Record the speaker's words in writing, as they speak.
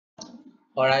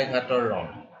শৰাইঘাটৰ ৰণ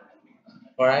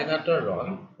শৰাইঘাটৰ ৰণ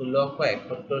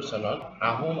 ১৬৭১ চনত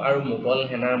আহোম আৰু মোগল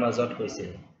সেনাৰ মাজত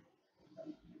হৈছিল।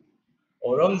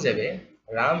 ঔৰংজেবে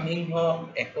ৰামসিংহ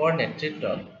একৰ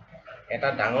নেতৃত্বত এটা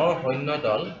ডাঙৰ সৈন্য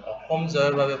দল অসম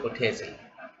জয়ৰ বাবে পঠিয়াইছিল।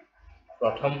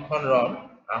 প্ৰথমখন ৰণ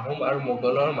আহোম আৰু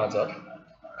মোগলৰ মাজত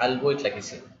আলবৈত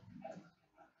লাগিছিল।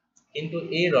 কিন্তু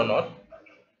এই ৰণত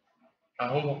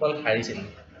আহোমসকল হাৰিছিল।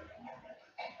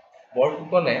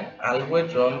 বৰফুকনে আলবৈত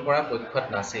ৰণ কৰা পক্ষত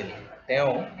নাছিল।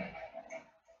 তেওঁ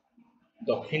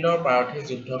দক্ষিণৰ পাৰতহে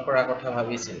যুদ্ধ কৰাৰ কথা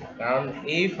ভাবিছিল, কাৰণ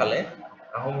এইফালে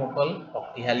আহোমসকল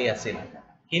শক্তিশালী আছিল।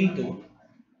 কিন্তু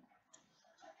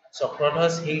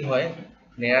চক্ৰধ্বজ সিংহই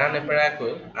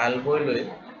নেৰানেপেৰাকৈ আলবৈলৈ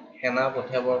সেনা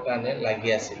পঠিয়াবৰ কাৰণে লাগি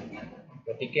আছিল।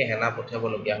 গতিকে সেনা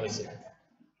পঠিয়াবলগীয়া হৈছিল।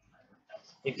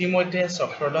 ইতিমধ্যে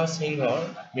চক্ৰধ্বজ সিংহৰ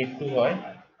মৃত্যু হয়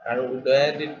আৰু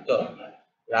উদয়াদিত্য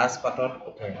ৰাজপাটত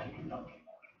উঠে।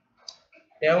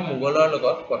 তেওঁ মোগলৰ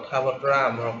লগত কথা বতৰা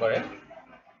আৰম্ভ কৰে।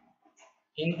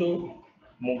 কিন্তু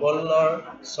মোগলৰ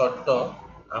চৰ্ত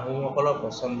আহোমসকলৰ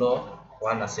পচন্দ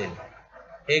হোৱা নাছিল।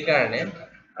 সেইকাৰণে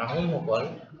আহোমসকল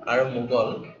আৰু মোগল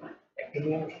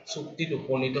কোনো চুক্তিত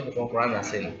উপনীত হ'ব পৰা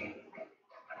নাছিল।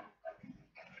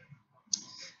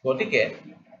 গতিকে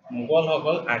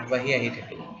মোগলসকল আগবাঢ়ি আহি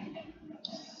থাকিল।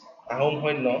 আহোম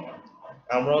সৈন্য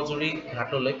কামৰজুৰি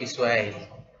ঘাটলৈ পিছুৱাই আহিল।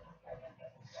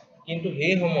 কিন্তু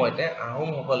সেই সময়তে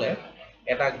আহোমসকলে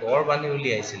এটা গড় বান্ধি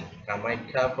উলিয়াইছিল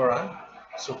কামাখ্যাৰ পৰা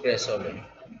শুক্ৰেশ্বৰলৈ।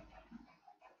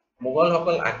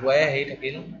 মোগলসকল আগুৱাই আহি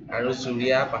থাকিল আৰু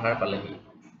জুৰিয়া পাহাৰ পালেহি।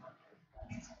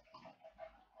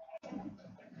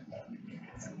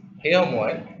 সেই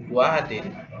সময়ত গুৱাহাটীত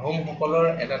আহোমসকলৰ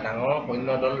এটা ডাঙৰ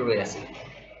সৈন্যদল ৰৈ আছিল।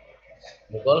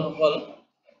 মোগলসকল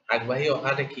আগবাঢ়ি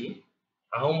অহা দেখি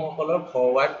আহোমসকলৰ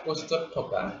ফৰৱাৰ্ড পোষ্টত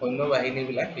থকা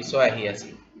সৈন্যবাহিনীবিলাক পিছুৱাই আহি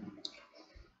আছিল।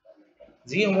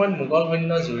 যি সময়ত মোগল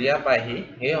সৈন্য জুৰিয়া পায়হি,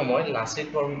 সেই সময়ত লাচিত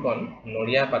বৰফুকন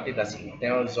নৰিয়া পাটিত আছিল।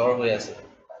 তেওঁৰ জ্বৰ হৈ আছিল।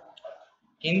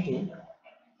 কিন্তু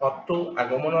শত্ৰু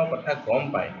আগমনৰ কথা গম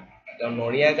পাই তেওঁ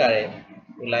নৰিয়া গাৰে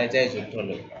ওলাই যায়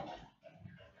যুদ্ধলৈ।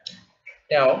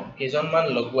 তেওঁ কেইজনমান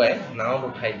লগুৱাই নাৱত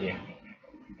উঠাই দিয়ে।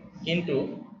 কিন্তু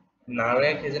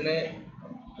নাৱৰীয়া কেইজনে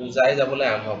উজাই যাবলৈ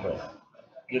আৰম্ভ কৰে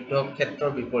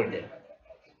যুদ্ধক্ষেত্ৰৰ বিপৰীতে।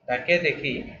 তাকে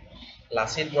দেখি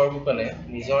লাচিত বৰফুকনে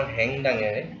নিজৰ হেং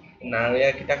দাঙেৰে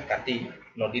নাৱৰীয়াকেইটাক কাটি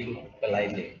নদীত পেলাই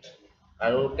দিয়ে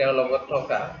আৰু তেওঁৰ লগত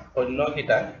থকা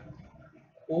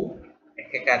সৈন্যকেইটাকো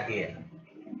এসেকা দিয়ে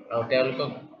আৰু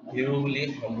তেওঁলোকক ভীৰু বুলি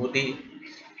সম্বোধি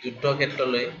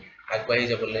যুদ্ধক্ষেত্ৰলৈ আগবাঢ়ি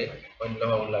যাবলৈ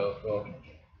সৈন্যবিলাকক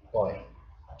কয়।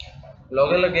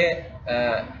 লগে লগে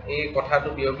এই কথাটো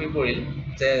বিয়পি পৰিল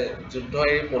যে যুদ্ধ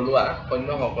এৰি পলোৱা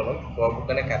সৈন্যসকলক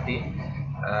বৰফুকনে কাটি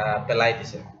পেলাই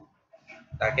দিছে।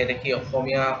 তাকে দেখি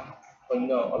অসমীয়া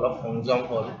সৈন্য অলপ সংযম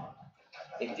হ'ল।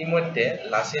 ইতিমধ্যে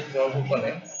লাচিত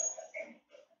বৰফুকনে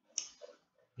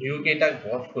ভীৰুকেইটাক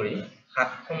বধ কৰি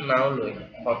 7খন নাও লৈ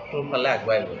শত্ৰুৰ ফালে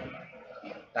আগুৱাই গ'ল।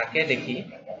 তাকে দেখি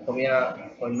অসমীয়া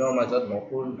সৈন্যৰ মাজত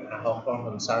নতুন সাহসৰ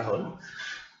সঞ্চাৰ হ'ল।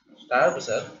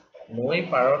 তাৰপিছত নৈ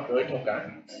পাৰত ৰৈ থকা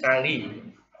কাঁড়ী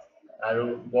আৰু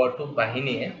বৰটোপ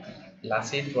বাহিনীয়ে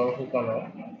লাচিত বৰফুকনৰ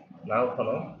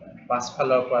নাওখনক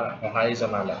পাছফালৰ পৰা সঁহাৰি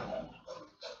জনালে।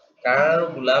 কাঁড় আৰু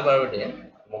গোলা বাৰুদে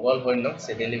মোগল সৈন্যক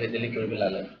চেদেলি ভেদেলি কৰি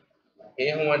পেলালে। সেই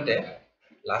সময়তে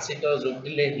লাচিতৰ যোগ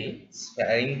দিলেহি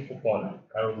স্পাৰিং ফুকন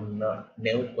আৰু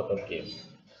নেউত কটকীয়ে।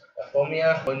 অসমীয়া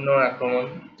সৈন্যৰ আক্ৰমণ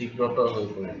তীব্ৰতৰ হৈ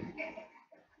পৰিল।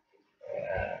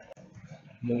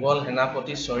 মোগল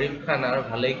সেনাপতি শ্বৰীফ খান আৰু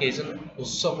ভালেকেইজন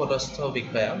উচ্চপদস্থ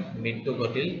বিষয়া মৃত্যু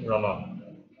ঘটিল ৰণত।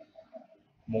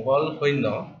 মোগল সৈন্য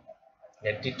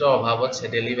নেতৃত্বৰ অভাৱত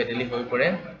চেদেলি ভেদেলি হৈ পৰে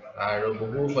আৰু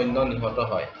বহু সৈন্য নিহত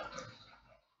হয়।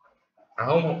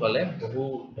 আহোমসকলে বহু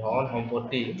ধন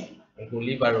সম্পত্তি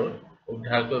গুলী বাৰুদ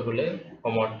উদ্ধাৰ কৰিবলৈ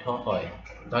সমৰ্থ হয়।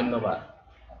 ধন্যবাদ।